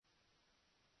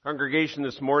Congregation,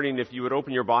 this morning, if you would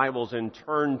open your Bibles and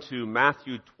turn to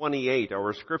Matthew 28.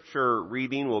 Our scripture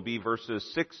reading will be verses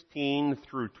 16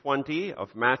 through 20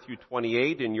 of Matthew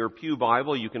 28. In your pew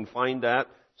Bible, you can find that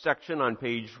section on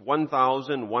page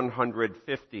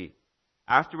 1150.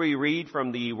 After we read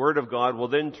from the Word of God, we'll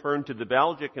then turn to the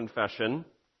Belgic Confession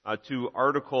to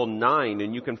Article 9,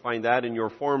 and you can find that in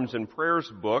your Forms and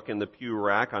Prayers book in the pew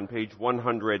rack on page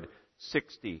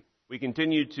 160. We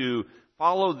continue to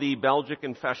follow the Belgic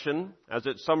Confession as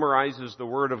it summarizes the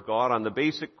Word of God on the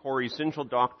basic core essential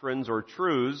doctrines or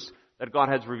truths that God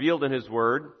has revealed in His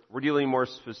Word. We're dealing more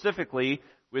specifically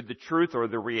with the truth or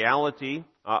the reality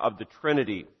of the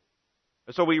Trinity.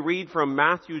 So we read from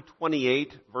Matthew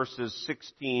 28, verses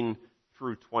 16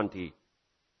 through 20.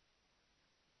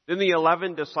 Then the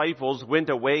 11 disciples went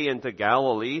away into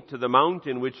Galilee to the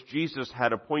mountain which Jesus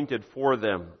had appointed for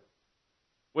them.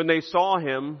 When they saw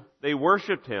Him, they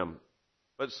worshipped Him,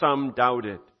 but some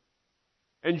doubted.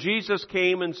 And Jesus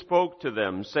came and spoke to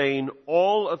them, saying,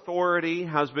 "All authority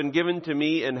has been given to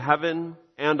me in heaven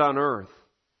and on earth.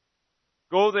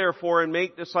 Go therefore and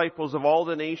make disciples of all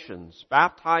the nations,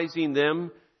 baptizing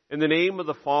them in the name of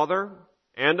the Father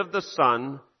and of the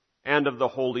Son and of the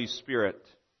Holy Spirit,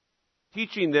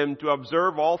 teaching them to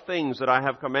observe all things that I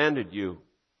have commanded you.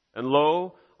 And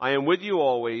lo, I am with you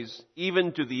always,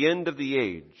 even to the end of the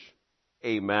age.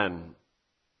 Amen."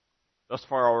 Thus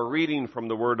far our reading from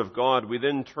the Word of God. We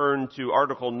then turn to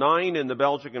Article 9 in the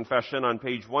Belgic Confession on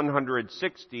page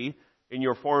 160 in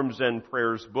your Forms and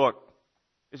Prayers book.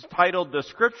 It's titled The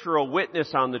Scriptural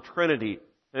Witness on the Trinity,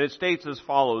 and it states as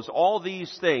follows: "All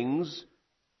these things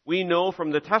we know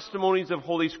from the testimonies of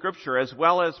Holy Scripture as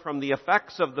well as from the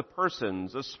effects of the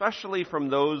persons, especially from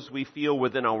those we feel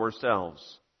within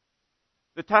ourselves.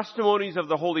 The testimonies of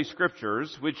the Holy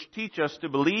Scriptures, which teach us to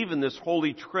believe in this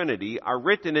Holy Trinity, are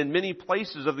written in many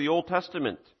places of the Old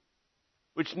Testament,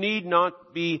 which need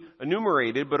not be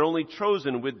enumerated, but only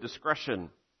chosen with discretion.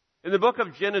 In the book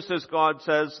of Genesis, God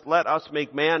says, 'Let us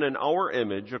make man in our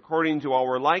image, according to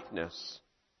our likeness.'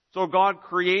 So God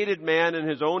created man in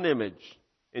His own image.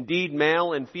 Indeed,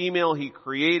 male and female He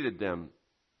created them.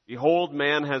 Behold,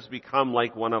 man has become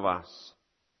like one of us.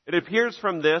 It appears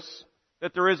from this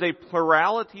that there is a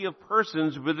plurality of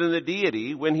persons within the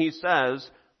deity when He says,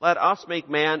 'Let us make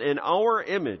man in our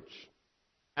image.'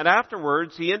 And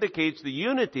afterwards, He indicates the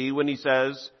unity when He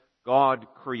says, 'God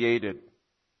created.'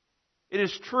 It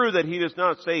is true that He does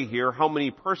not say here how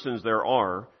many persons there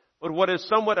are, but what is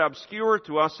somewhat obscure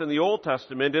to us in the Old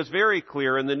Testament is very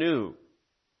clear in the New.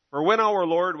 For when our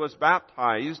Lord was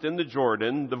baptized in the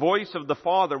Jordan, the voice of the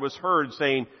Father was heard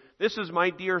saying, 'This is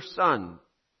my dear Son.'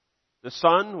 The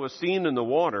Son was seen in the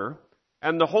water,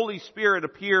 and the Holy Spirit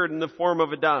appeared in the form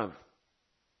of a dove.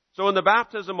 So in the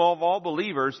baptism of all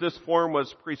believers, this form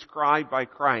was prescribed by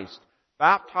Christ.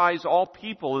 Baptize all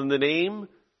people in the name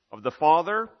of the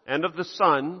Father, and of the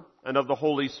Son, and of the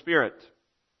Holy Spirit."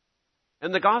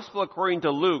 In the Gospel according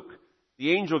to Luke,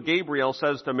 the angel Gabriel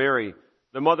says to Mary,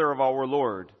 the mother of our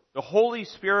Lord, "The Holy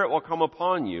Spirit will come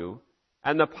upon you,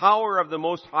 and the power of the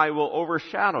Most High will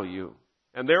overshadow you.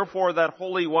 And therefore that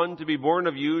Holy One to be born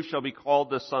of you shall be called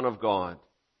the Son of God."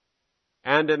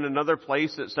 And in another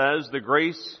place it says, "The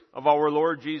grace of our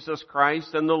Lord Jesus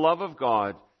Christ and the love of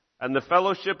God and the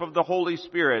fellowship of the Holy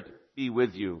Spirit be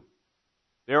with you."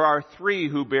 There are three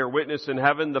who bear witness in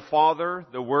heaven, the Father,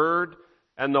 the Word,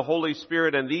 and the Holy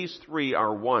Spirit, and these three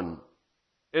are one.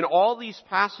 In all these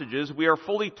passages, we are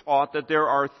fully taught that there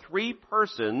are three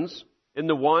persons in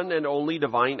the one and only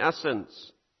divine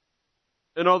essence.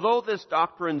 And although this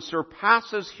doctrine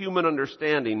surpasses human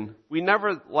understanding, we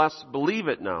nevertheless believe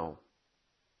it now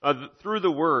through the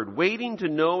Word, waiting to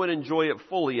know and enjoy it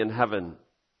fully in heaven.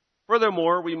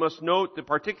 Furthermore, we must note the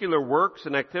particular works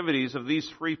and activities of these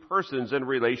three persons in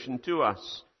relation to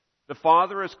us. The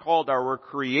Father is called our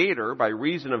Creator by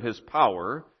reason of His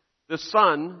power. The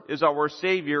Son is our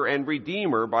Savior and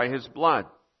Redeemer by His blood.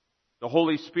 The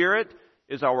Holy Spirit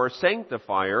is our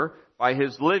Sanctifier by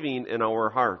His living in our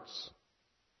hearts.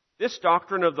 This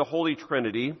doctrine of the Holy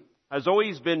Trinity has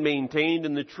always been maintained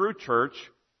in the true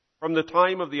church from the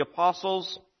time of the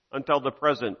apostles until the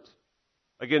present,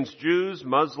 against Jews,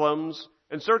 Muslims,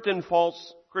 and certain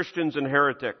false Christians and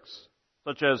heretics,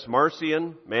 such as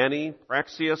Marcion, Mani,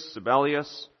 Praxeas,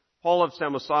 Sibelius, Paul of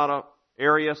Samosata,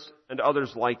 Arius, and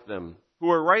others like them, who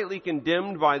are rightly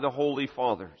condemned by the Holy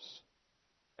Fathers.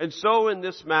 And so in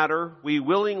this matter, we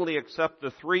willingly accept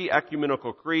the three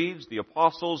ecumenical creeds, the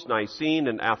Apostles, Nicene,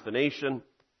 and Athanasian,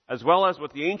 as well as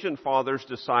what the ancient fathers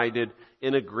decided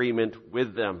in agreement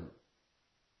with them.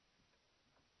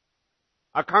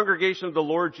 A congregation of the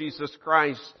Lord Jesus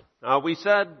Christ, we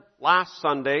said last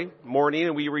Sunday morning,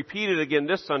 and we repeated again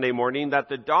this Sunday morning, that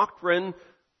the doctrine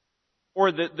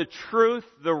or the truth,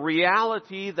 the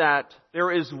reality that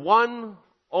there is one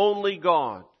only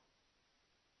God.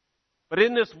 But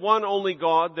in this one only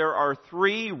God, there are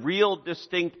three real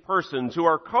distinct persons who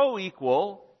are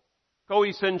co-equal,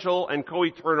 co-essential, and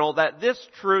co-eternal, that this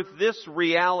truth, this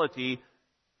reality,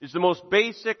 is the most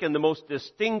basic and the most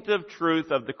distinctive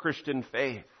truth of the Christian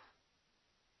faith.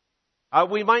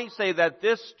 We might say that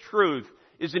this truth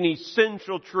is an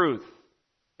essential truth.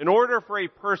 In order for a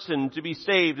person to be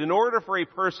saved, in order for a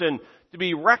person to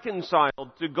be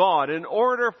reconciled to God, in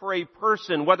order for a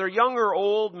person, whether young or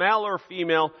old, male or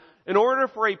female, in order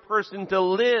for a person to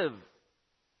live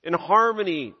in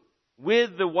harmony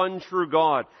with the one true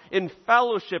God, in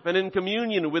fellowship and in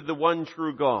communion with the one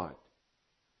true God,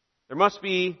 there must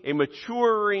be a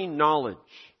maturing knowledge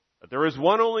that there is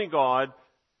one only God,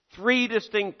 three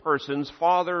distinct persons,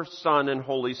 Father, Son, and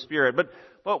Holy Spirit.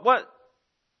 But what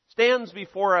stands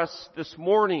before us this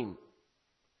morning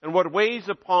and what weighs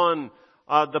upon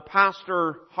the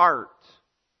pastor heart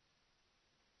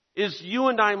is you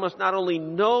and I must not only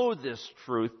know this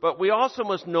truth, but we also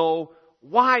must know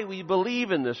why we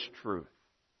believe in this truth.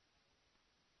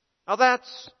 Now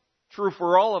that's true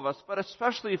for all of us, but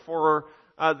especially for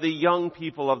the young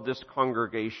people of this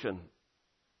congregation.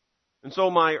 And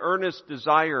so my earnest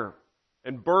desire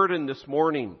and burden this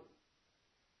morning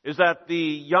is that the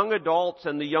young adults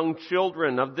and the young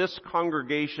children of this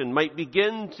congregation might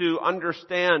begin to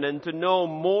understand and to know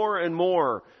more and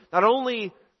more, not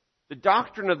only the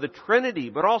doctrine of the Trinity,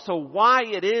 but also why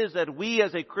it is that we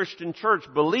as a Christian church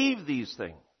believe these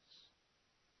things.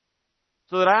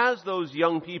 So that as those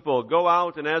young people go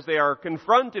out and as they are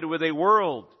confronted with a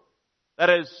world that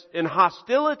is in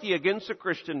hostility against the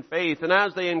Christian faith, and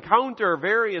as they encounter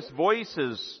various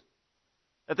voices,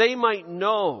 that they might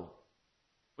know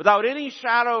without any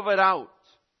shadow of a doubt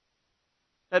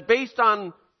that based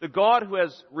on the God who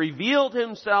has revealed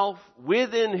Himself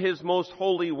within His most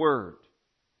holy word,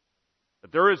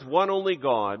 that there is one only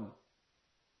God,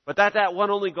 but that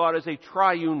one only God is a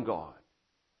triune God.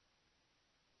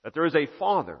 That there is a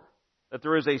Father, that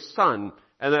there is a Son,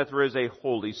 and that there is a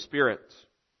Holy Spirit.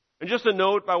 And just a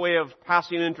note by way of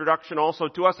passing introduction also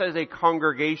to us as a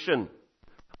congregation.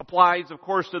 Applies, of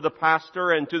course, to the pastor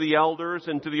and to the elders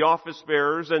and to the office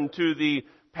bearers and to the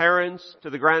parents, to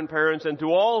the grandparents, and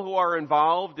to all who are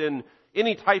involved in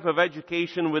any type of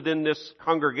education within this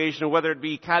congregation, whether it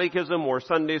be catechism or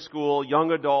Sunday school,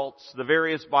 young adults, the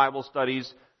various Bible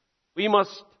studies. We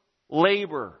must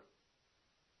labor.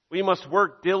 We must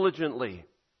work diligently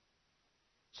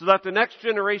so that the next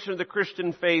generation of the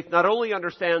Christian faith not only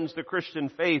understands the Christian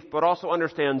faith, but also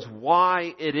understands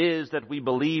why it is that we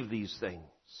believe these things.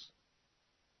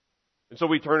 And so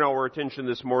we turn our attention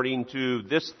this morning to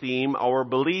this theme, our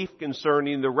belief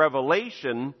concerning the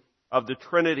revelation of the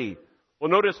Trinity.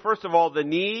 Well, notice first of all the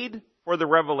need for the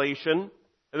revelation,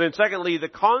 and then secondly the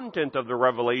content of the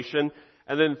revelation,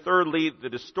 and then thirdly the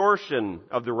distortion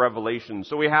of the revelation.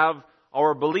 So we have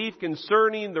our belief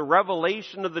concerning the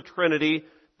revelation of the Trinity,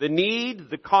 the need,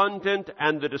 the content,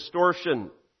 and the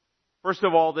distortion. First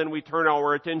of all, then we turn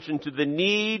our attention to the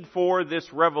need for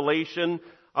this revelation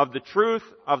of the truth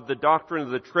of the doctrine of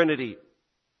the Trinity.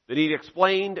 The need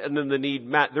explained and then the need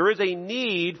met. There is a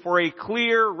need for a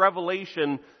clear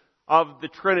revelation of the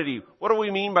Trinity. What do we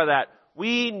mean by that?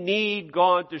 We need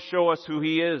God to show us who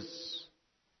He is.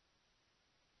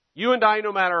 You and I,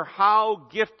 no matter how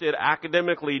gifted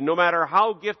academically, no matter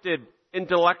how gifted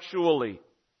intellectually,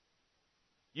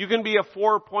 you can be a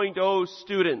 4.0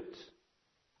 student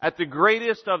at the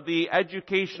greatest of the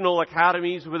educational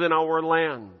academies within our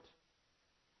land.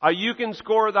 You can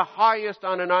score the highest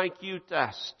on an IQ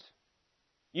test.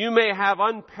 You may have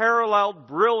unparalleled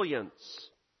brilliance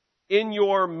in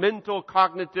your mental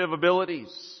cognitive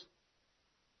abilities.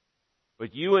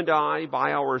 But you and I,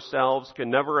 by ourselves, can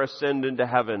never ascend into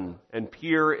heaven and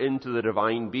peer into the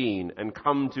divine being and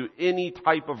come to any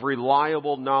type of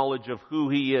reliable knowledge of who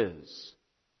He is.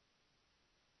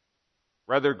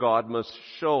 Rather, God must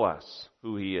show us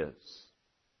who He is.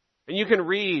 And you can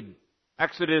read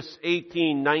Exodus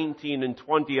 18, 19, and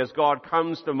 20 as God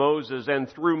comes to Moses and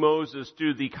through Moses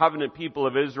to the covenant people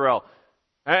of Israel.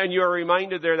 And you are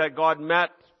reminded there that God met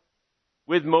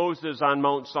with Moses on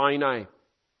Mount Sinai.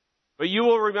 But you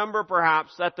will remember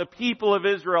perhaps that the people of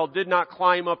Israel did not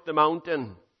climb up the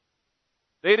mountain.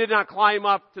 They did not climb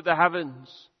up to the heavens.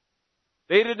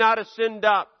 They did not ascend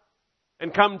up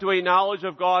and come to a knowledge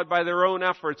of God by their own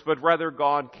efforts, but rather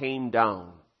God came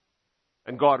down.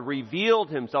 And God revealed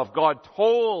Himself. God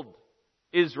told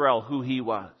Israel who He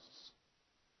was.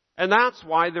 And that's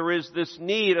why there is this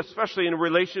need, especially in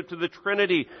relationship to the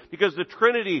Trinity, because the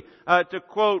Trinity, to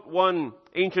quote one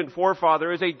ancient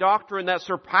forefather, is a doctrine that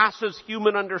surpasses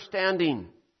human understanding.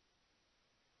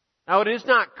 Now, it is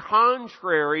not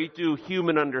contrary to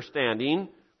human understanding,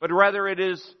 but rather it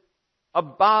is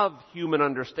above human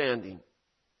understanding.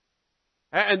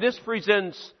 And this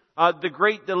presents the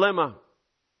great dilemma.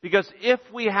 Because if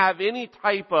we have any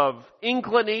type of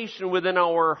inclination within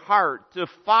our heart to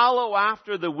follow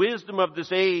after the wisdom of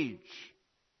this age,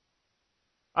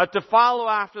 to follow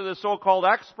after the so-called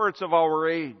experts of our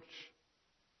age,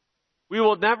 we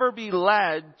will never be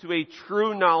led to a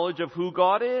true knowledge of who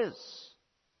God is.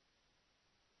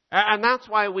 And that's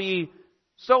why we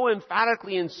so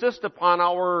emphatically insist upon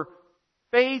our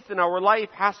faith and our life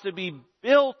has to be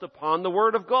built upon the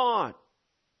Word of God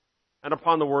and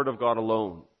upon the Word of God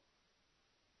alone.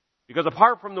 Because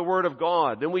apart from the Word of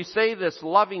God, and we say this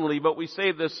lovingly, but we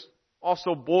say this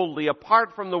also boldly,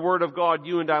 apart from the Word of God,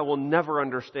 you and I will never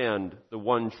understand the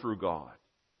one true God.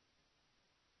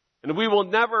 And we will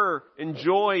never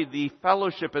enjoy the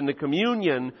fellowship and the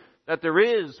communion that there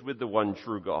is with the one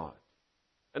true God.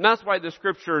 And that's why the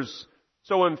Scriptures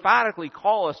so emphatically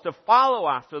call us to follow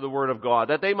after the Word of God,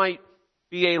 that they might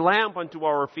be a lamp unto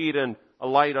our feet and a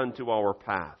light unto our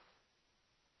path.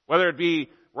 Whether it be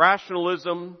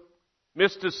rationalism,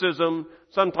 mysticism,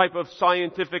 some type of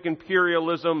scientific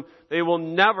imperialism, they will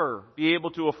never be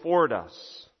able to afford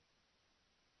us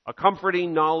a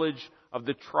comforting knowledge of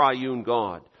the triune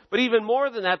God. But even more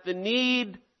than that, the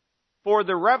need for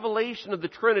the revelation of the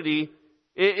Trinity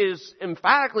is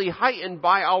emphatically heightened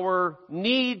by our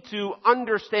need to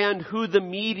understand who the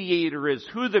mediator is,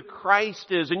 who the Christ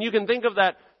is. And you can think of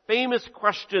that famous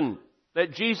question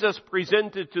that Jesus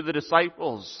presented to the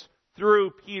disciples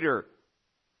through Peter.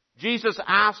 Jesus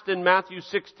asked in Matthew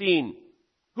 16,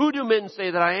 "Who do men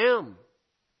say that I am?"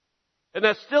 And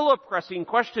that's still a pressing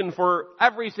question for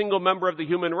every single member of the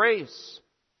human race.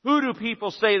 Who do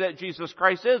people say that Jesus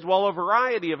Christ is? Well, a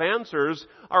variety of answers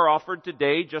are offered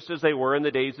today just as they were in the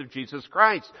days of Jesus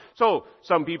Christ. So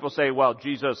some people say, well,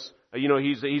 Jesus,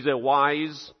 he's a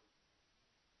wise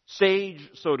sage,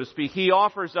 so to speak. He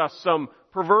offers us some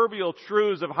proverbial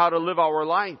truths of how to live our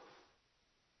life.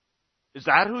 Is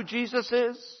that who Jesus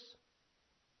is?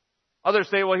 Others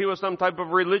say, well, he was some type of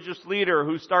religious leader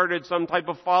who started some type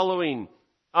of following.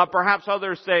 Perhaps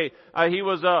others say he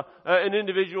was an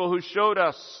individual who showed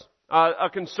us a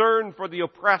concern for the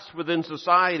oppressed within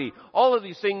society. All of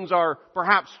these things are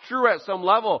perhaps true at some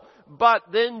level. But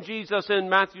then Jesus in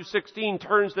Matthew 16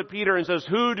 turns to Peter and says,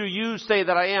 "Who do you say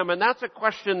that I am?" And that's a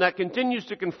question that continues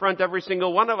to confront every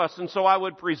single one of us. And so I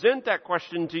would present that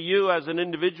question to you as an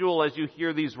individual as you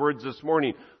hear these words this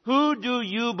morning. Who do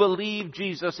you believe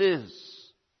Jesus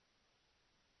is?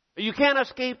 You can't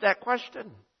escape that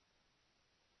question.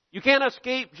 You can't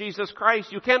escape Jesus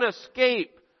Christ. You can't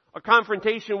escape a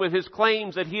confrontation with His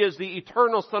claims that He is the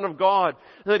eternal Son of God,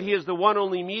 that He is the one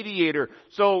only mediator.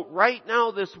 So right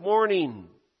now this morning,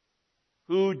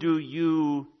 who do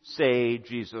you say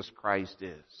Jesus Christ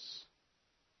is?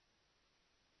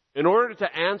 In order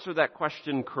to answer that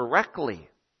question correctly,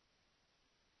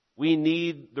 we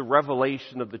need the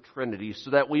revelation of the Trinity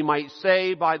so that we might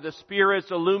say by the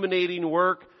Spirit's illuminating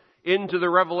work into the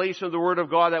revelation of the Word of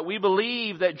God that we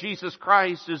believe that Jesus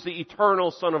Christ is the eternal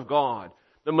Son of God,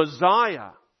 the Messiah,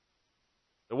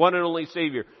 the one and only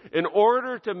Savior. In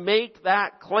order to make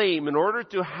that claim, in order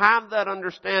to have that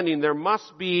understanding, there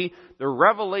must be the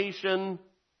revelation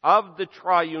of the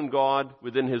triune God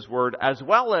within His Word, as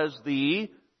well as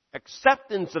the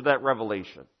acceptance of that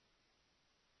revelation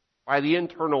by the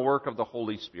internal work of the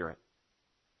Holy Spirit.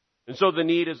 And so the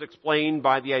need is explained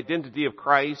by the identity of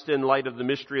Christ in light of the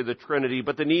mystery of the Trinity,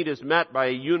 but the need is met by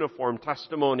a uniform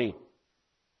testimony.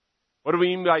 What do we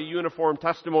mean by uniform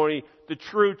testimony? The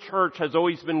true church has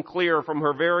always been clear from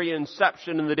her very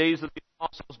inception in the days of the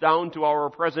apostles down to our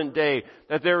present day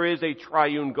that there is a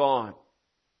triune God.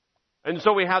 And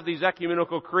so we have these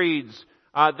ecumenical creeds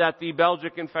that the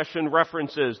Belgic Confession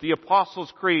references. The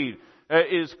Apostles' Creed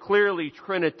is clearly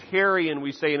Trinitarian,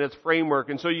 we say, in its framework.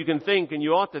 And so you can think, and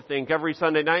you ought to think, every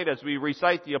Sunday night as we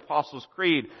recite the Apostles'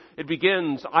 Creed, it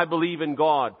begins, I believe in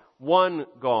God, one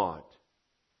God.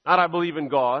 Not I believe in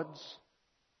gods.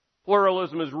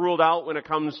 Pluralism is ruled out when it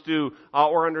comes to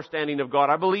our understanding of God.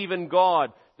 I believe in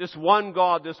God, this one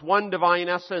divine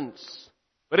essence.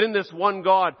 But in this one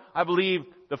God, I believe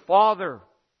the Father.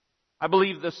 I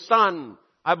believe the Son.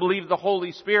 I believe the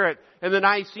Holy Spirit. And the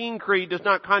Nicene Creed does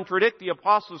not contradict the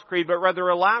Apostles' Creed, but rather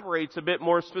elaborates a bit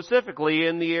more specifically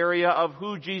in the area of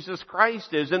who Jesus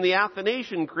Christ is. And the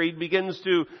Athanasian Creed begins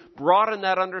to broaden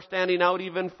that understanding out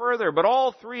even further. But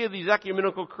all three of these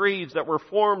ecumenical creeds that were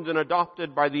formed and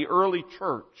adopted by the early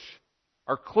church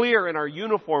are clear and are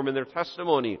uniform in their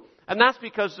testimony. And that's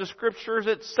because the Scriptures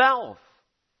itself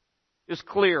is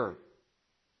clear.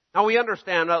 Now we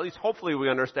understand, at least hopefully we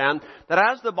understand, that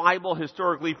as the Bible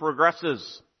historically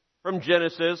progresses from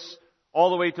Genesis all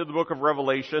the way to the book of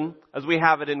Revelation, as we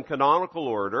have it in canonical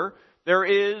order, there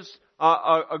is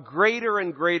a greater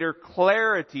and greater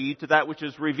clarity to that which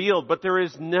is revealed, but there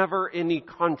is never any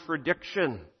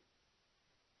contradiction.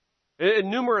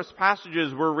 Numerous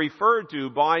passages were referred to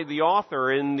by the author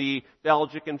in the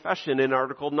Belgic Confession in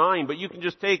Article 9, but you can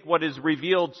just take what is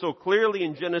revealed so clearly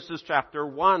in Genesis chapter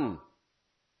 1.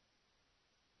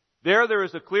 There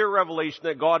is a clear revelation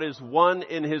that God is one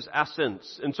in His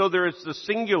essence. And so there is the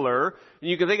singular, and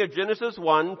you can think of Genesis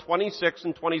 1, 26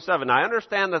 and 27. I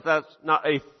understand that that's not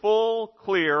a full,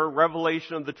 clear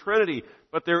revelation of the Trinity,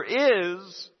 but there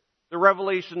is the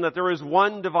revelation that there is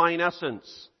one divine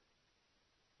essence.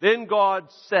 Then God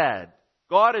said,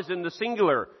 God is in the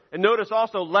singular. And notice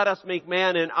also, let us make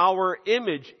man in our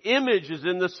image. Image is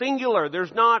in the singular.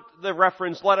 There's not the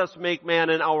reference, let us make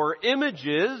man in our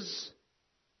images.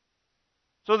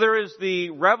 So there is the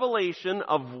revelation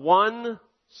of one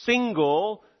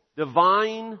single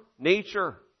divine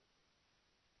nature.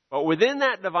 But within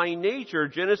that divine nature,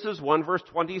 Genesis 1 verse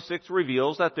 26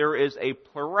 reveals that there is a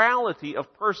plurality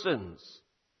of persons.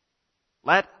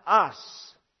 Let us.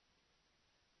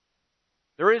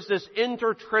 There is this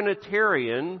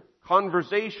intertrinitarian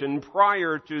conversation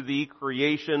prior to the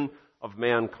creation of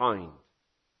mankind.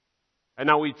 And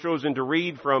now we've chosen to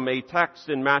read from a text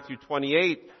in Matthew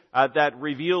 28 that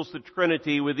reveals the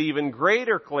Trinity with even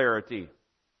greater clarity.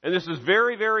 And this is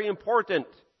very, very important.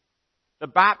 The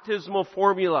baptismal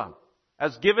formula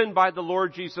as given by the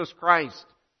Lord Jesus Christ,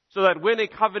 so that when a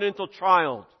covenantal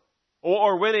child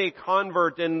or when a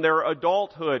convert in their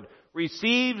adulthood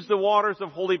receives the waters of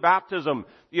holy baptism,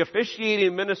 the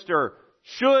officiating minister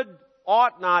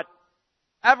ought not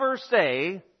ever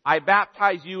say, I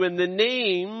baptize you in the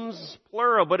names,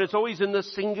 plural, but it's always in the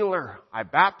singular. I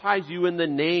baptize you in the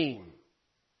name.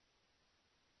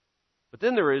 But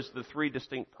then there is the three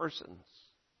distinct persons.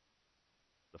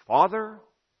 The Father,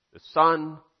 the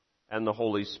Son, and the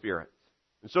Holy Spirit.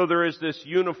 And so there is this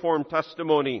uniform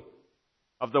testimony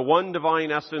of the one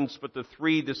divine essence, but the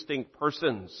three distinct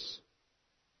persons.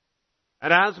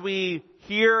 And as we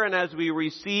hear and as we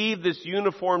receive this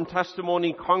uniform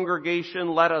testimony,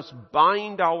 congregation, let us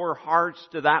bind our hearts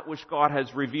to that which God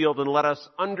has revealed and let us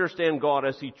understand God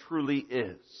as He truly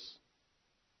is.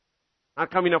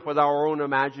 Not coming up with our own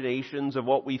imaginations of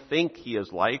what we think He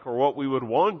is like or what we would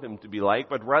want Him to be like,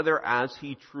 but rather as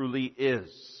He truly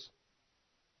is.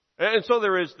 And so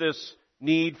there is this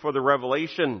need for the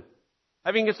revelation.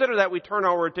 Having considered that, we turn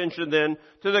our attention then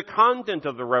to the content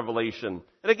of the revelation.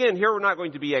 And again, here we're not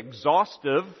going to be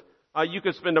exhaustive. You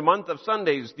could spend a month of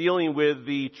Sundays dealing with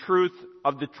the truth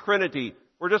of the Trinity.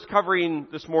 We're just covering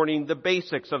this morning the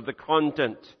basics of the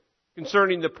content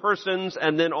concerning the persons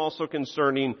and then also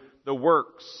concerning the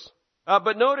works.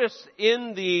 But notice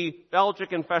in the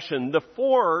Belgic Confession, the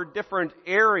four different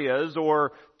areas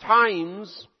or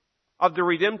times of the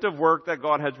redemptive work that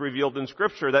God has revealed in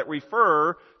Scripture that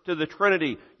refer to the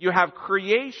Trinity. You have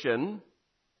creation,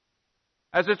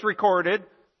 as it's recorded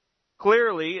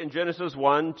clearly in Genesis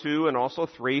 1, 2, and also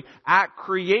 3. At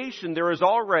creation, there is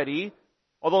already,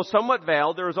 although somewhat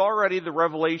veiled, there is already the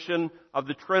revelation of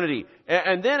the Trinity.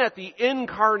 And then at the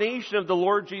incarnation of the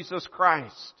Lord Jesus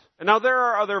Christ. And now there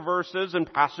are other verses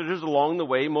and passages along the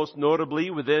way, most notably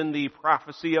within the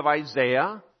prophecy of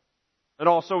Isaiah, and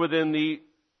also within the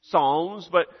Psalms,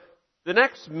 but the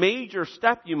next major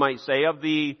step, you might say, of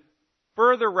the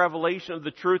further revelation of the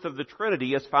truth of the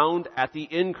Trinity is found at the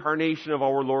incarnation of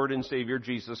our Lord and Savior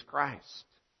Jesus Christ.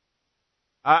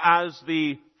 As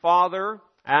the Father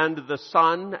and the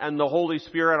Son and the Holy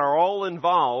Spirit are all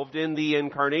involved in the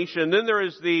incarnation, then there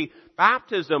is the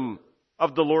baptism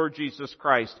of the Lord Jesus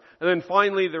Christ. And then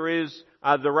finally there is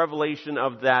the revelation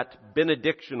of that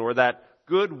benediction or that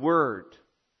good word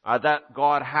that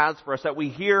God has for us, that we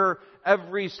hear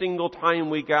every single time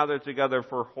we gather together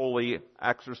for holy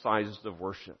exercises of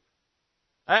worship.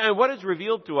 And what is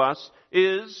revealed to us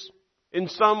is, in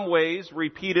some ways,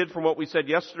 repeated from what we said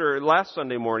last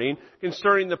Sunday morning,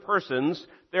 concerning the persons.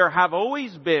 There have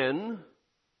always been,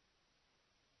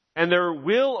 and there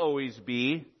will always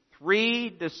be, three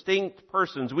distinct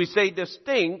persons. We say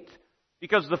distinct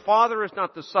because the Father is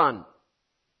not the Son.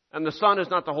 and the Son is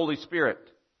not the Holy Spirit.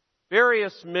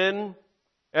 Various men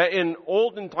in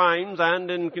olden times and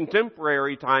in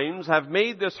contemporary times have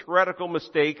made this heretical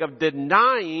mistake of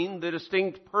denying the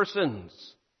distinct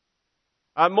persons.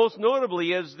 Most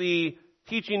notably is the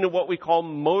teaching of what we call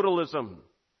modalism.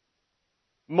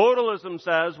 Modalism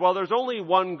says, well, there's only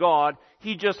one God.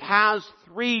 He just has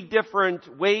three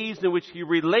different ways in which He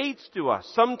relates to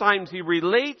us. Sometimes He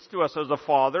relates to us as a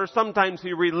Father. Sometimes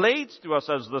He relates to us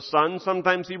as the Son.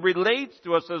 Sometimes He relates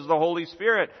to us as the Holy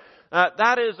Spirit.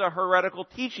 That is a heretical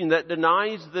teaching that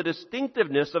denies the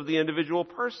distinctiveness of the individual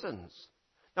persons.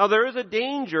 Now, there is a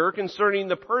danger concerning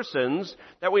the persons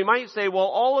that we might say, well,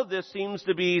 all of this seems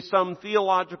to be some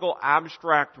theological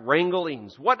abstract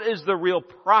wranglings. What is the real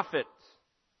profit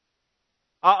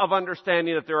of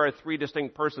understanding that there are three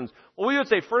distinct persons? Well, we would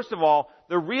say, first of all,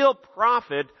 the real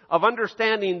profit of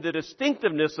understanding the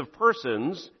distinctiveness of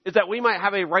persons is that we might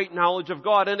have a right knowledge of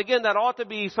God. And again, that ought to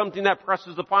be something that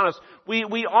presses upon us. We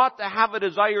ought to have a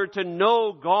desire to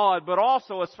know God, but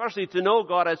also especially to know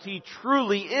God as He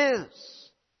truly is.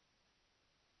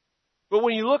 But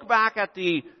when you look back at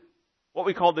what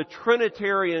we call the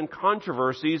Trinitarian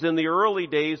controversies in the early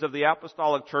days of the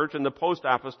Apostolic Church and the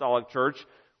Post-Apostolic Church,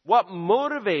 what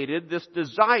motivated this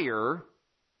desire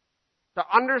to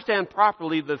understand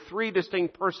properly the three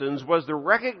distinct persons was the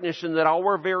recognition that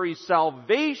our very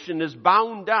salvation is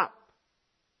bound up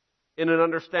in an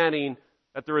understanding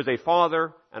that there is a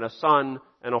Father and a Son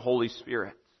and a Holy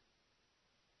Spirit.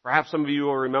 Perhaps some of you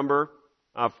will remember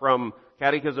from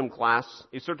catechism class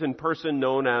a certain person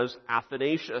known as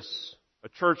Athanasius, a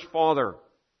church father,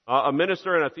 a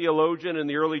minister and a theologian in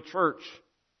the early church.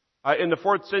 In the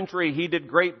 4th century, he did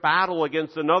great battle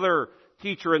against another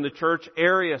teacher in the church,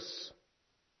 Arius.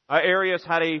 Arius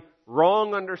had a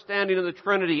wrong understanding of the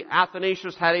Trinity.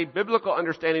 Athanasius had a biblical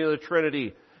understanding of the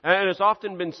Trinity. And it's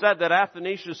often been said that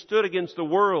Athanasius stood against the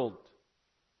world.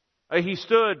 He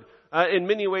stood in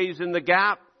many ways in the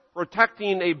gap,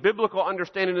 protecting a biblical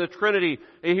understanding of the Trinity.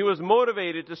 He was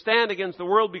motivated to stand against the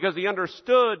world because he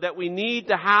understood that we need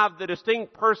to have the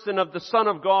distinct person of the Son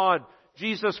of God,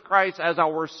 Jesus Christ, as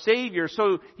our Savior.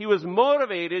 So he was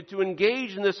motivated to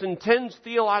engage in this intense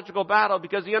theological battle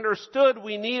because he understood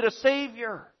we need a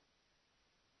Savior.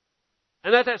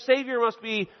 And that Savior must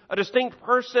be a distinct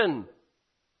person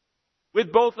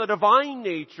with both a divine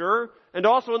nature and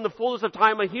also in the fullness of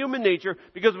time a human nature,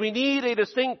 because we need a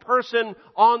distinct person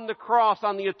on the cross,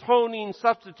 on the atoning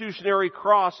substitutionary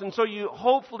cross. And so you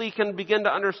hopefully can begin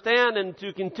to understand and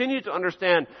to continue to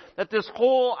understand that this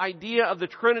whole idea of the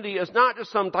Trinity is not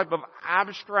just some type of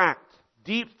abstract,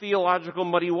 deep theological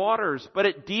muddy waters, but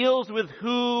it deals with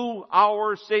who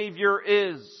our Savior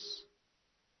is.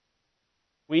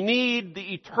 We need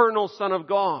the eternal Son of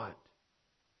God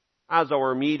as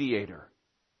our mediator.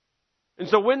 And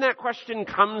so when that question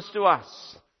comes to us,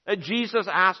 that Jesus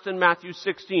asked in Matthew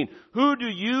 16, who do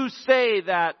you say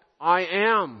that I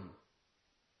am?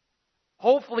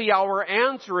 Hopefully our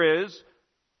answer is,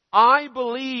 I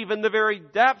believe in the very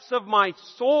depths of my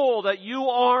soul that you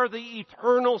are the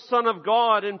eternal Son of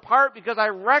God, in part because I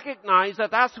recognize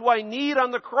that that's who I need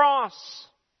on the cross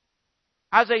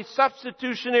as a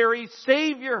substitutionary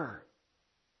Savior.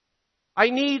 I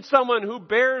need someone who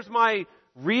bears my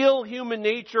real human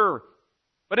nature,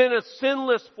 but in a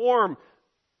sinless form,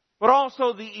 but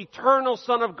also the eternal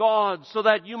Son of God, so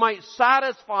that you might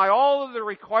satisfy all of the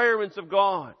requirements of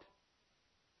God.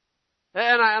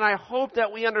 And I hope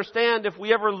that we understand, if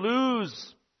we ever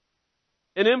lose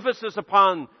an emphasis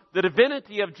upon the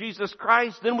divinity of Jesus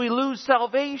Christ, then we lose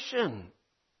salvation.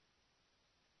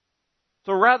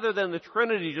 So rather than the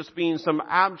Trinity just being some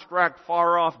abstract,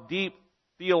 far-off, deep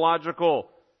theological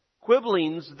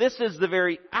quibblings, this is the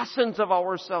very essence of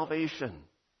our salvation.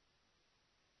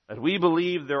 That we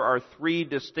believe there are three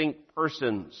distinct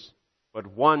persons, but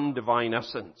one divine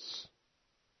essence.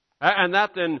 And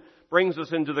that then brings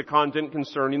us into the content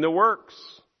concerning the works.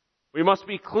 We must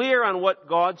be clear on what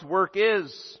God's work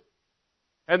is.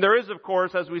 And there is, of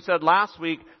course, as we said last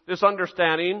week, this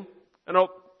understanding,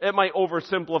 it might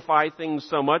oversimplify things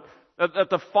somewhat, that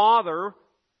the Father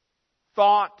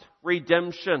thought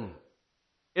redemption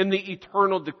in the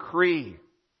eternal decree.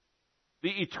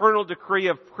 The eternal decree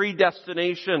of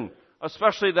predestination,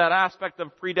 especially that aspect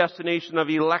of predestination of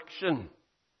election.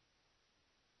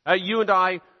 You and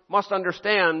I must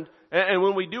understand, and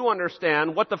when we do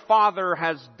understand what the Father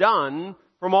has done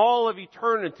from all of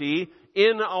eternity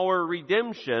in our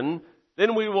redemption,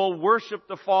 then we will worship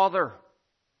the Father,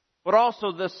 but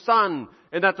also the Son,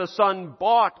 and that the Son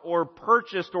bought or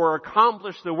purchased or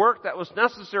accomplished the work that was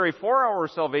necessary for our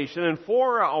salvation and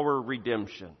for our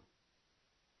redemption.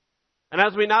 And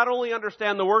as we not only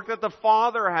understand the work that the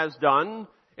Father has done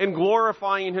in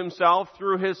glorifying Himself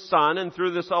through His Son and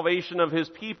through the salvation of His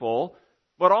people,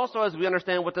 but also as we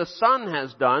understand what the Son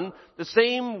has done, the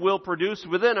same will produce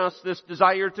within us this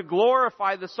desire to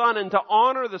glorify the Son and to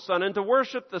honor the Son and to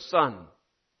worship the Son.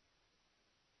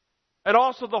 And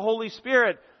also the Holy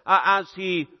Spirit, as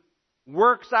He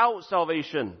works out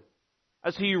salvation,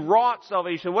 as He wrought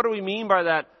salvation. What do we mean by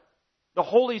that? The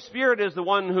Holy Spirit is the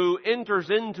one who enters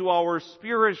into our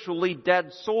spiritually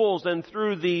dead souls, and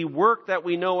through the work that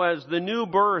we know as the new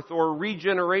birth or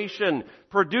regeneration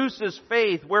produces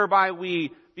faith, whereby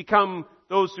we become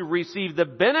those who receive the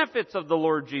benefits of the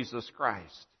Lord Jesus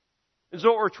Christ. And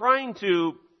so what we're trying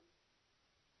to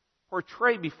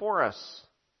portray before us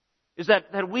is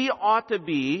that we ought to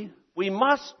be, we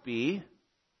must be,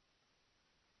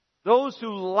 those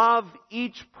who love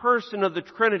each person of the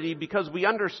Trinity because we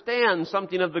understand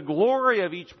something of the glory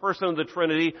of each person of the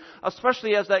Trinity,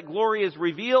 especially as that glory is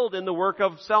revealed in the work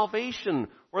of salvation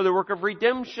or the work of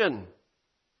redemption.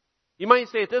 You might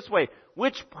say it this way: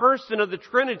 which person of the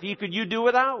Trinity could you do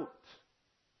without?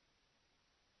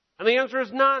 And the answer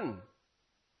is none.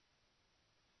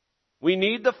 We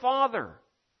need the Father.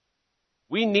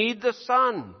 We need the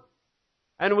Son.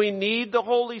 And we need the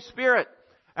Holy Spirit.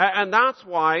 And that's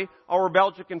why our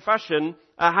Belgic Confession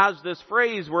has this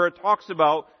phrase where it talks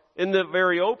about, in the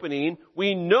very opening,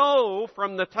 we know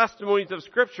from the testimonies of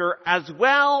Scripture as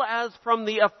well as from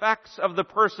the effects of the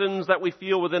persons that we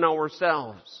feel within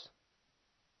ourselves.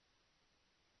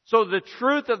 So the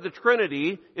truth of the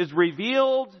Trinity is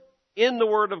revealed in the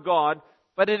Word of God,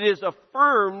 but it is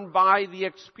affirmed by the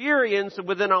experience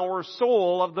within our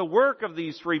soul of the work of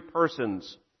these three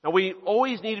persons. Now, we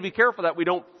always need to be careful that we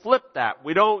don't flip that.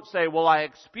 We don't say, well, I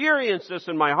experienced this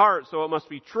in my heart, so it must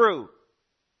be true.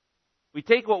 We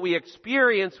take what we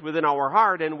experience within our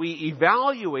heart and we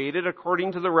evaluate it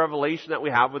according to the revelation that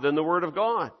we have within the Word of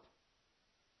God.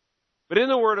 But in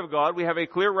the Word of God, we have a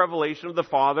clear revelation of the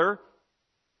Father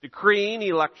decreeing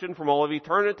election from all of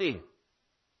eternity.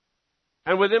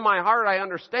 And within my heart, I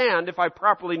understand, if I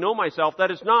properly know myself, that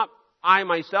it's not I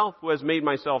myself who has made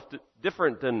myself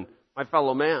different than my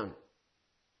fellow man.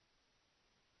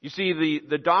 You see,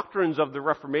 the doctrines of the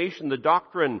Reformation, the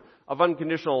doctrine of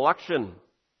unconditional election,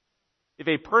 if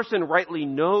a person rightly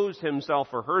knows himself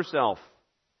or herself,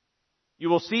 you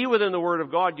will see within the Word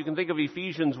of God, you can think of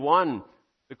Ephesians 1,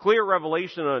 the clear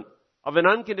revelation of an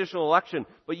unconditional election.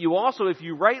 But you also, if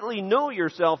you rightly know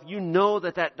yourself, you know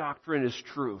that that doctrine is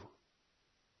true.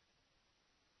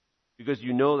 Because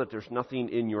you know that there's nothing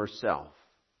in yourself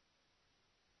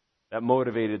that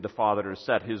motivated the Father to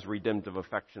set His redemptive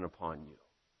affection upon you.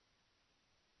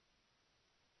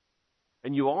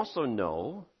 And you also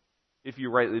know, if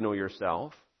you rightly know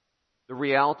yourself, the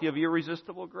reality of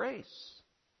irresistible grace.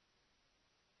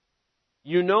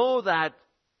 You know that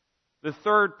the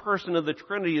third person of the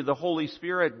Trinity, the Holy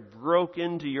Spirit, broke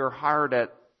into your heart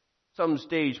at some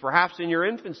stage, perhaps in your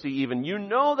infancy even. You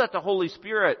know that the Holy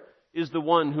Spirit is the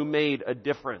one who made a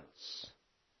difference,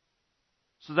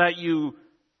 so that you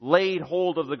laid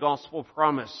hold of the gospel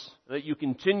promise, that you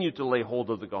continue to lay hold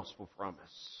of the gospel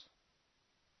promise.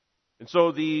 And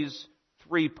so these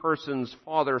three persons,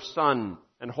 Father, Son,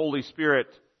 and Holy Spirit,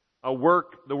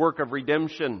 work the work of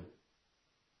redemption.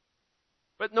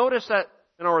 But notice that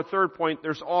in our third point,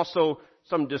 there's also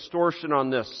some distortion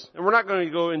on this. And we're not going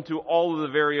to go into all of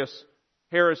the various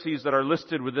heresies that are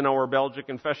listed within our Belgic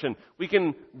Confession. We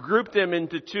can group them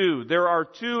into two. There are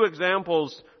two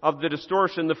examples of the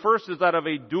distortion. The first is that of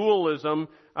a dualism.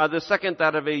 The second,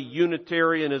 that of a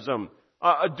Unitarianism.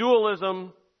 A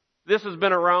dualism, this has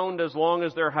been around as long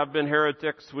as there have been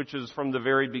heretics, which is from the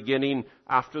very beginning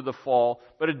after the fall.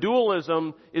 But a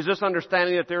dualism is this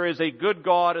understanding that there is a good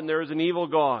God and there is an evil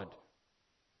God.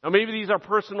 Now maybe these are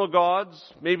personal gods.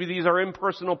 Maybe these are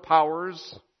impersonal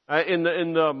powers. In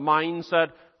the mindset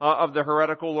of the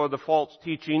heretical or the false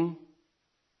teaching.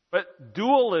 But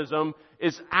dualism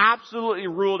is absolutely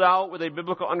ruled out with a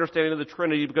biblical understanding of the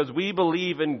Trinity, because we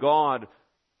believe in God,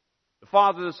 the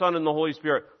Father, the Son, and the Holy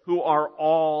Spirit, who are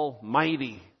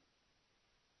almighty.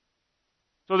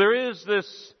 So there is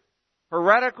this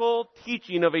heretical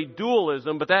teaching of a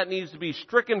dualism, but that needs to be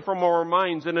stricken from our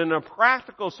minds. And in a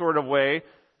practical sort of way,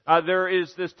 there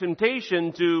is this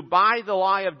temptation to buy the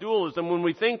lie of dualism when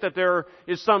we think that there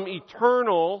is some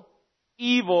eternal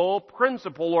evil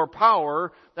principle or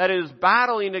power that is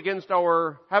battling against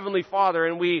our Heavenly Father,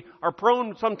 and we are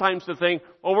prone sometimes to think,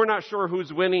 well, we're not sure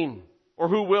who's winning or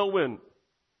who will win.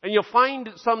 And you'll find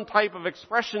some type of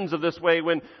expressions of this way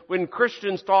when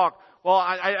Christians talk, well,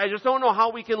 I just don't know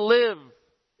how we can live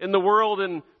in the world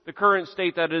in the current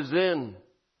state that is in.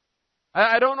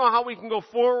 I don't know how we can go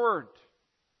forward.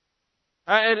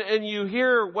 And you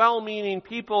hear well-meaning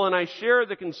people, and I share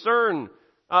the concern,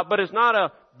 but it's not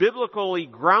a biblically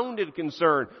grounded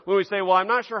concern. When we say, well, I'm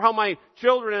not sure how my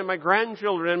children and my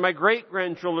grandchildren and my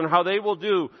great-grandchildren, how they will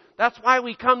do. That's why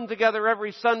we come together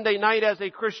every Sunday night as a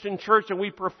Christian church, and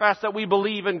we profess that we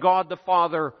believe in God the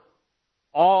Father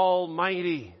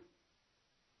Almighty.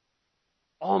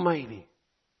 Almighty.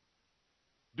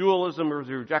 Dualism is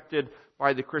rejected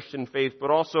by the Christian faith, but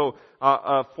also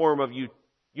a form of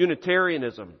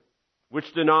Unitarianism,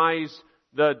 which denies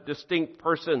the distinct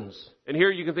persons. And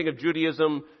here you can think of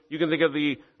Judaism, you can think of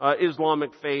the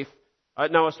Islamic faith.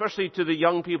 Now, especially to the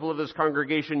young people of this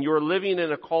congregation, you're living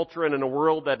in a culture and in a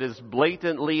world that is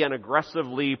blatantly and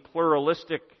aggressively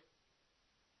pluralistic.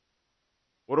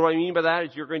 What do I mean by that?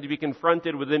 Is you're going to be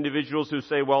confronted with individuals who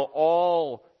say, well,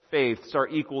 all faiths are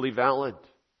equally valid.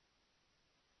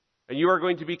 And you are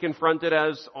going to be confronted,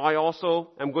 as I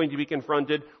also am going to be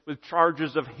confronted, with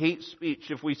charges of hate speech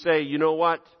if we say, you know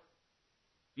what?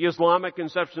 The Islamic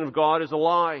conception of God is a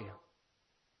lie.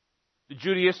 The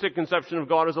Judaistic conception of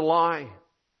God is a lie.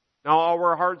 Now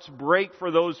our hearts break for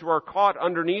those who are caught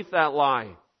underneath that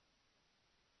lie.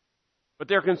 But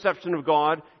their conception of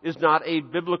God is not a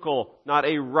biblical, not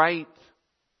a right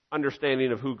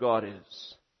understanding of who God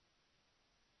is.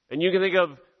 And you can think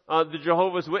of the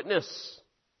Jehovah's Witness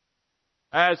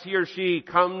as he or she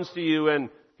comes to you and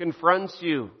confronts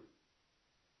you.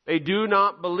 They do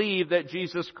not believe that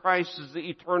Jesus Christ is the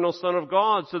eternal Son of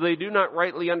God, so they do not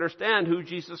rightly understand who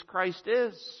Jesus Christ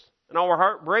is. And our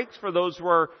heart breaks for those who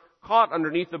are caught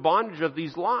underneath the bondage of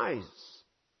these lies.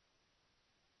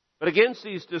 But against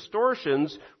these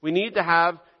distortions, we need to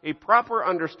have a proper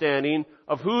understanding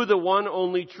of who the one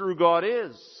only true God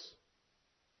is.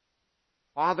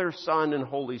 Father, Son, and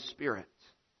Holy Spirit.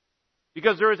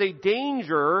 Because there is a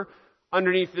danger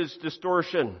underneath this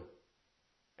distortion.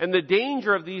 And the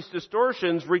danger of these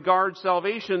distortions regards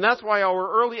salvation. That's why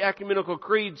our early ecumenical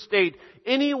creeds state,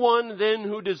 anyone then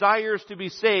who desires to be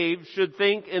saved should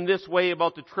think in this way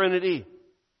about the Trinity.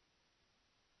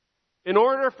 In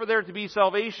order for there to be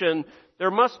salvation,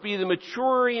 there must be the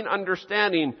maturing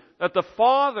understanding that the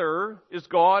Father is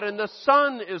God and the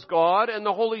Son is God and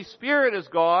the Holy Spirit is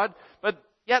God, but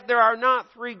yet there are not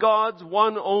three gods,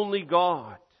 one only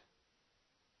God.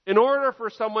 In order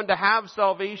for someone to have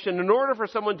salvation, in order for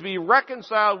someone to be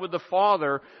reconciled with the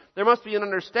Father, there must be an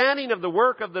understanding of the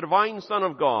work of the divine Son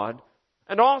of God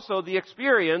and also the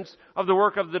experience of the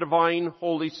work of the divine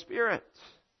Holy Spirit.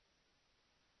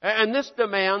 And this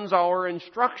demands our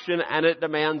instruction and it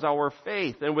demands our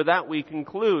faith. And with that we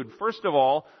conclude. First of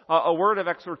all, a word of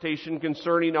exhortation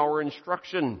concerning our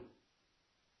instruction.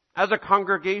 As a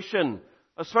congregation,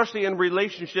 especially in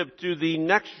relationship to the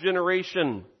next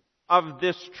generation of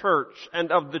this church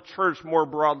and of the church more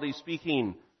broadly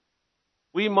speaking,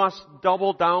 we must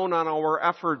double down on our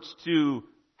efforts to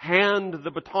hand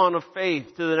the baton of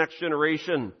faith to the next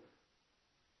generation.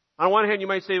 On one hand, you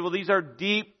might say, well, these are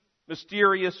deep,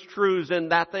 mysterious truths,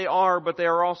 and that they are, but they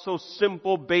are also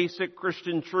simple, basic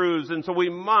Christian truths. And so we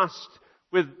must,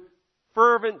 with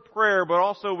fervent prayer, but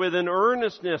also with an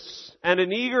earnestness and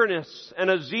an eagerness and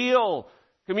a zeal,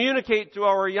 communicate to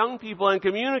our young people and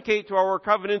communicate to our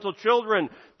covenantal children,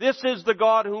 this is the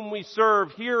God whom we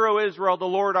serve. Hear, O Israel, the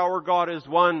Lord our God is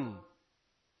one.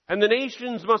 And the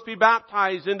nations must be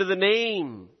baptized into the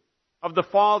name of the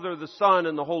Father, the Son,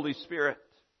 and the Holy Spirit.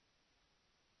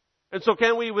 And so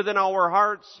can we within our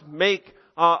hearts make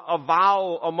a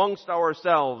vow amongst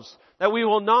ourselves that we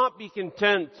will not be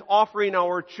content offering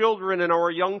our children and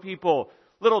our young people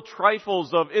little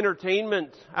trifles of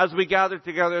entertainment as we gather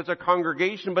together as a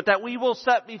congregation, but that we will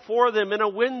set before them in a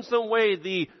winsome way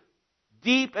the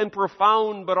deep and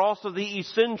profound, but also the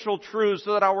essential truths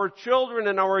so that our children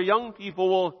and our young people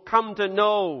will come to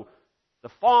know the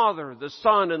Father, the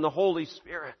Son, and the Holy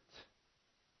Spirit.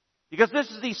 Because this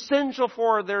is essential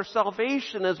for their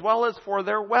salvation as well as for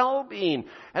their well-being.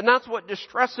 And that's what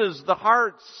distresses the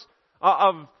hearts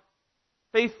of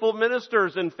faithful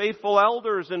ministers and faithful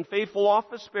elders and faithful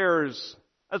office bearers,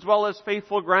 as well as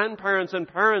faithful grandparents and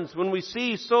parents, when we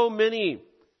see so many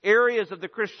areas of the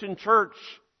Christian church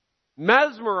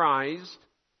mesmerized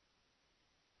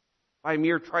by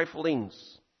mere triflings.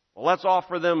 Well, let's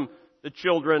offer them, the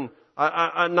children,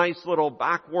 a nice little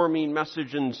backwarming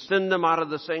message and send them out of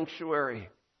the sanctuary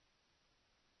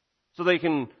so they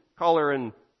can color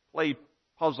and play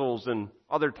puzzles and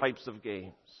other types of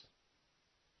games.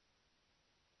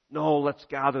 No, let's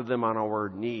gather them on our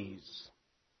knees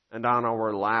and on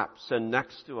our laps and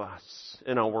next to us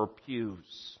in our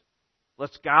pews.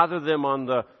 Let's gather them on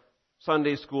the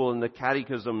Sunday school and the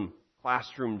catechism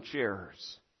classroom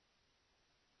chairs.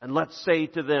 And let's say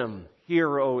to them,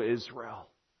 "Hear, O Israel,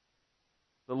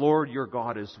 the Lord your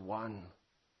God is one.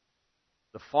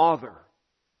 The Father,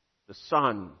 the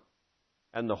Son,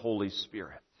 and the Holy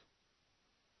Spirit."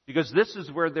 Because this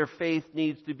is where their faith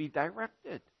needs to be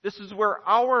directed. This is where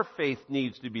our faith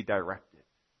needs to be directed.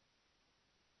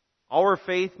 Our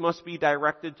faith must be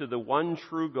directed to the one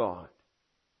true God,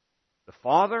 the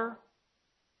Father,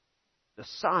 the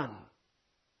Son,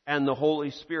 and the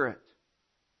Holy Spirit,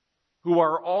 who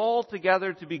are all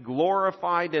together to be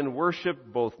glorified and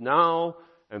worshiped both now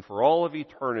and for all of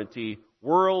eternity,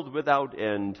 world without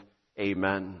end.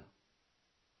 Amen.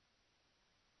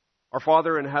 Our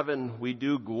Father in heaven, we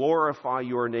do glorify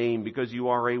your name because you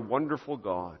are a wonderful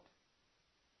God.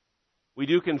 We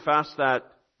do confess that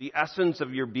the essence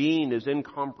of your being is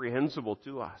incomprehensible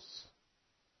to us.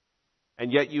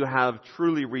 And yet you have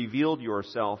truly revealed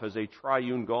yourself as a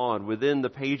triune God within the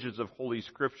pages of Holy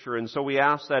Scripture. And so we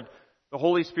ask that the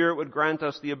Holy Spirit would grant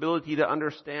us the ability to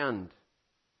understand,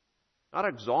 not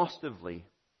exhaustively,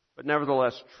 but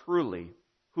nevertheless truly,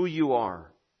 who you are.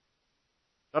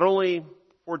 Not only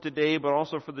for today, but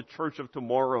also for the church of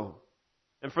tomorrow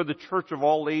and for the church of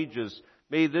all ages.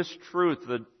 May this truth,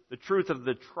 the truth of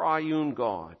the triune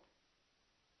God,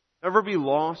 never be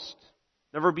lost,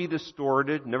 never be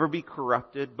distorted, never be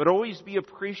corrupted, but always be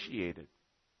appreciated.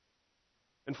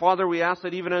 And Father, we ask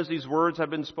that even as these words have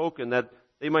been spoken, that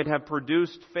they might have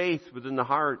produced faith within the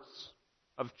hearts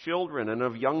of children and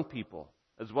of young people,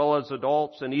 as well as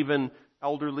adults and even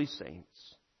elderly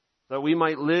saints, that we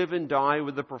might live and die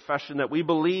with the profession that we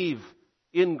believe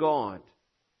in God,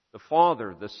 the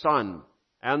Father, the Son,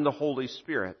 and the Holy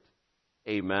Spirit.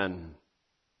 Amen.